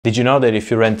Did you know that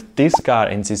if you rent this car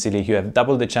in Sicily, you have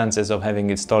double the chances of having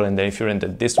it stolen than if you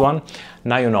rented this one?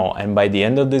 Now you know, and by the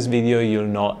end of this video, you'll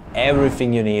know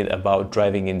everything you need about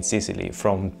driving in Sicily,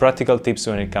 from practical tips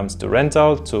when it comes to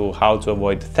rental, to how to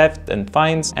avoid theft and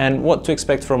fines, and what to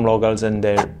expect from locals and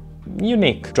their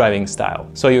unique driving style,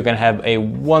 so you can have a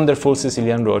wonderful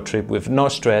Sicilian road trip with no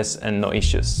stress and no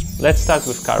issues. Let's start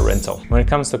with car rental. When it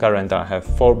comes to car rental, I have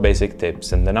 4 basic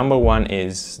tips, and the number one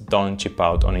is don't cheap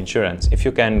out on insurance. If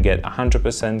you can, get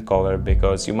 100% cover,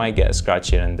 because you might get a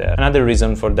scratch here and there. Another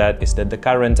reason for that is that the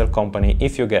car rental company,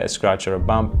 if you get a scratch or a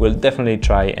bump, will definitely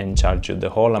try and charge you the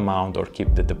whole amount or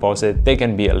keep the deposit. They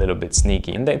can be a little bit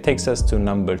sneaky. And that takes us to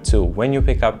number 2. When you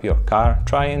pick up your car,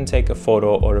 try and take a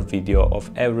photo or a video of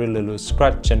every little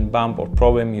scratch and bump or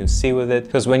problem you see with it,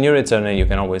 because when you return it, you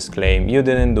can always claim you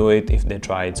didn't do it if they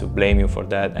try to blame you for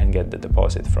that and get the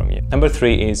deposit from you. Number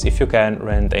 3 is, if you can,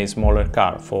 rent a smaller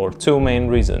car for 2 main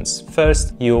reasons.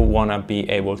 First, you want to be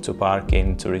able to park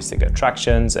in touristic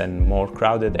attractions and more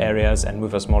crowded areas, and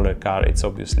with a smaller car it's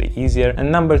obviously easier.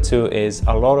 And number 2 is,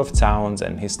 a lot of towns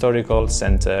and historical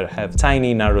center have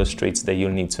tiny narrow streets that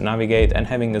you'll need to navigate, and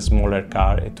having a smaller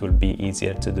car, it will be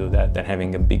easier to do that than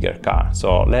having a bigger car,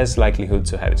 so less likelihood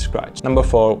to have it scratched. Number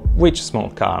 4, which small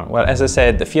car? Well, as I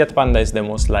said, the Fiat Panda is the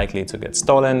most likely to get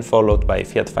stolen, followed by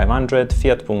Fiat 500,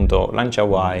 Fiat Punto, Lancia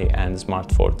Y and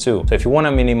Smart 42. So if you want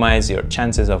to minimize your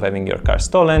chances of having your car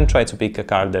stolen, try to pick a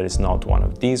car that is not one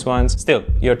of these ones. Still,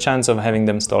 your chance of having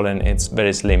them stolen, it's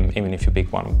very slim even if you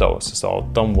pick one of those, so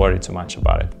don't worry too much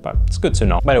about it, but it's good to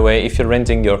know. By the way, if you're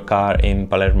renting your car in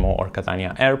Palermo or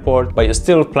Catania airport, but you're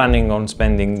still planning on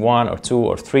spending 1 or 2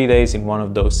 or 3 days in one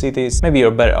of those cities, maybe you're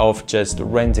better off just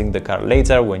renting the car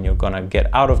later when you're gonna get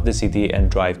out of the city and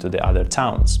drive to the other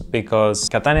towns, because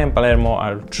Catania and Palermo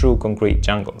are true concrete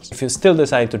jungles. If you still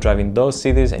decide to drive in those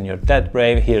cities and you're that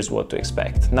brave, here's what to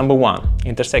expect. Number 1,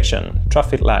 intersection,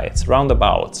 traffic lights,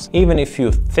 roundabouts. Even if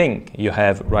you think you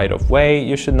have right of way,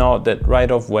 you should know that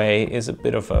right of way is a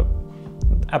bit of a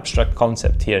abstract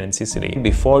concept here in Sicily.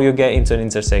 Before you get into an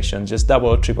intersection, just double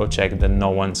or triple check that no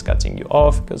one's cutting you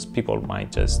off, because people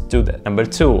might just do that. Number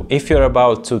 2, if you're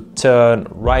about to turn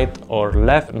right or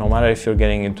left, no matter if you're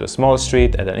getting into a small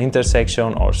street, at an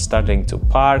intersection, or starting to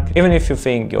park, even if you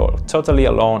think you're totally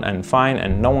alone and fine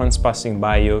and no one's passing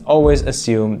by you, always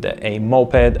assume that a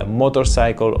moped, a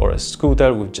motorcycle or a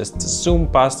scooter will just zoom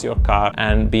past your car,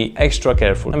 and be extra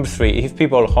careful. Number 3, if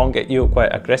people honk at you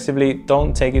quite aggressively,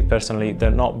 don't take it personally.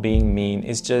 They're not being mean.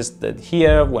 It's just that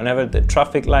here, whenever the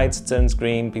traffic lights turns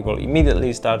green, people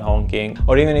immediately start honking.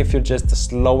 Or even if you're just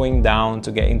slowing down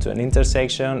to get into an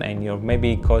intersection and you're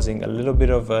maybe causing a little bit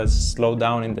of a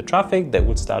slowdown in the traffic, they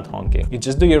would start honking. You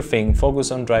just do your thing, focus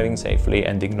on driving safely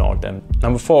and ignore them.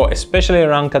 Number 4, especially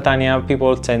around Catania,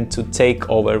 people tend to take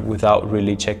over without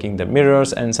really checking the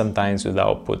mirrors, and sometimes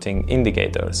without putting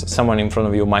indicators. Someone in front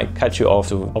of you might cut you off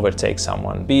to overtake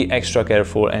someone. Be extra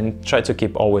careful and try to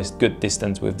keep always good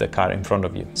distance with the car in front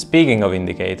of you. Speaking of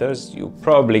indicators, you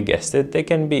probably guessed it, they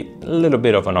can be a little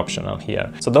bit of an optional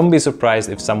here. So don't be surprised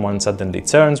if someone suddenly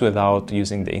turns without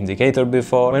using the indicator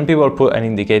before. When people put an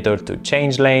indicator to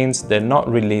change lanes, they're not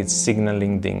really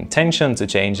signaling the intention to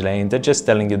change lane, they're just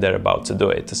telling you they're about to do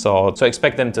it. So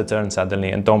expect them to turn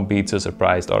suddenly, and don't be too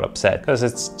surprised or upset, because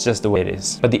it's just the way it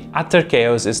is. But the utter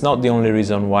chaos is not the only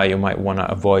reason why you might want to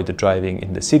avoid driving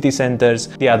in the city centers.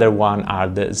 The other one are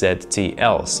the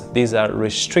ZTLs. These are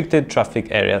restricted traffic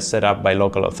areas set up by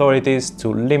local authorities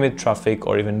to limit traffic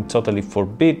or even totally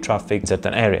forbid traffic in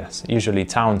certain areas, usually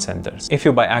town centers. If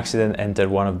you by accident enter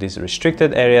one of these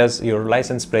restricted areas, your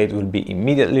license plate will be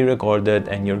immediately recorded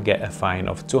and you'll get a fine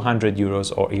of 200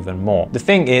 euros or even more. The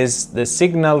thing is, the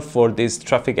signal for these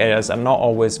traffic areas are not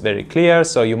always very clear,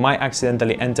 so you might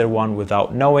accidentally enter one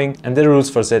without knowing, and the rules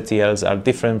for ZTLs are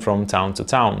different from town to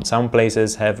town. Some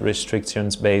places have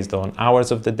restrictions based on hours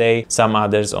of the day, some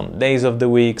others on days of the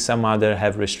week, some other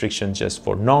have restrictions just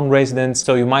for non-residents.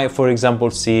 So you might, for example,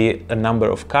 see a number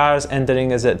of cars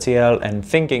entering a ZTL and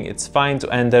thinking it's fine to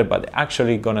enter, but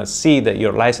actually gonna see that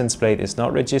your license plate is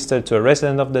not registered to a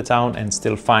resident of the town and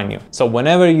still fine you. So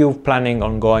whenever you're planning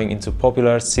on going into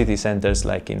popular city centers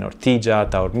like in Ortigia,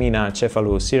 Taormina,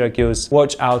 Cefalù, Syracuse,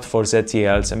 watch out for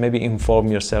ZTLs and maybe inform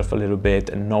yourself a little bit,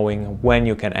 and knowing when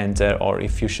you can enter, or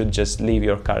if you should just leave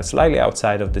your car slightly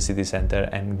outside of the city center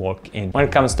and walk in. When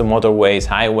it comes to motorways,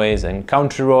 highways and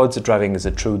country roads, driving is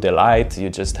a true delight. You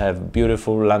just have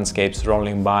beautiful landscapes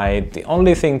rolling by. The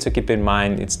only thing to keep in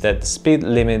mind is that speed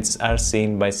limits are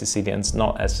seen by Sicilians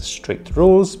not as strict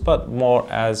rules, but more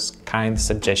as kind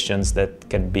suggestions that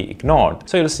can be ignored.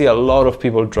 So you'll see a lot of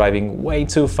people driving way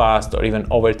too fast or even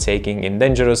overtaking in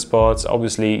dangerous spots.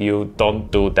 Obviously you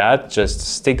don't do that, just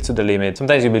stick to the limit.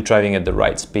 Sometimes you'll be driving at the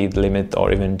right speed limit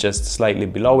or even just slightly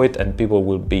below it, and people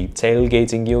will be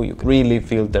tailgating you. You can really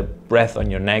feel their breath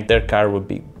on your neck. Their car will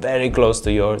be very close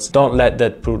to yours. Don't let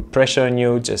that put pressure on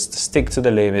you, just stick to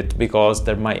the limit, because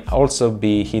there might also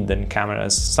be hidden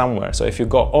cameras somewhere. So if you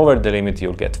go over the limit,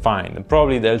 you'll get fined. And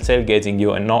probably they're tailgating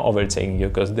you and not overtaking you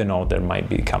because they know there might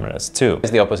be cameras too.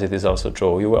 The opposite is also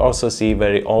true. You will also see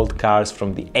very old cars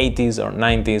from the 80s or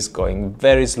 90s going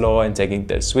very slow and taking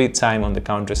their sweet time on the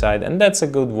countryside, and that's a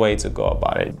good way to go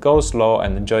about it. Go slow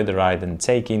and enjoy the ride and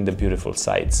take in the beautiful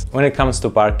sights. When it comes to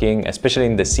parking, especially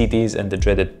in the cities and the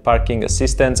dreaded parking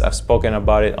assistance, I've spoken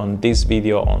about it on this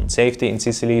video on safety in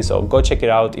Sicily, so go check it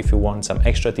out if you want some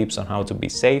extra tips on how to be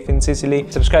safe in Sicily.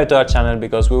 Subscribe to our channel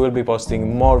because we will be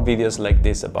posting more videos like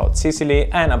this about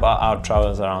Sicily and about our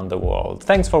travels around the world.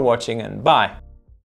 Thanks for watching and bye!